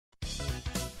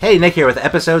Hey, Nick here with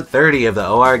episode 30 of the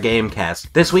OR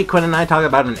GameCast. This week, Quinn and I talk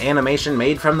about an animation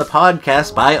made from the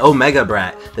podcast by Omega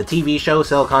Brat, the TV show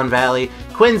Silicon Valley,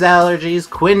 Quinn's allergies,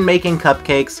 Quinn making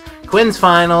cupcakes, Quinn's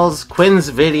finals,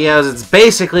 Quinn's videos. It's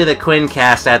basically the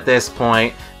QuinnCast at this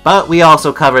point. But we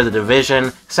also cover The Division,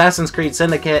 Assassin's Creed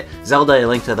Syndicate, Zelda: A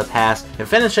Link to the Past, and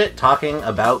finish it talking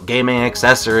about gaming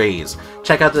accessories.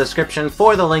 Check out the description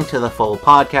for the link to the full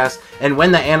podcast, and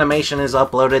when the animation is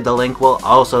uploaded, the link will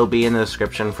also be in the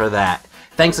description for that.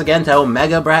 Thanks again to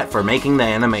Omega Brat for making the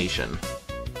animation.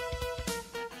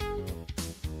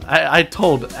 I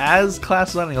told, as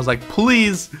class was ending, I was like,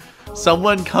 please,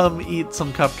 someone come eat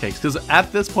some cupcakes. Because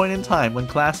at this point in time, when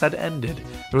class had ended,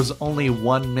 there was only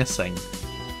one missing.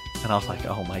 And I was like,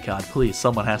 oh my god, please,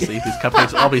 someone has to eat these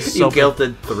cupcakes. I'll be so... You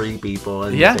guilted 3 people.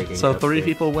 And yeah, so 3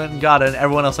 people went and got it, and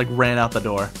everyone else like ran out the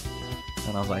door.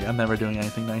 And I was like, I'm never doing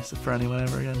anything nice for anyone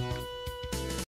ever again.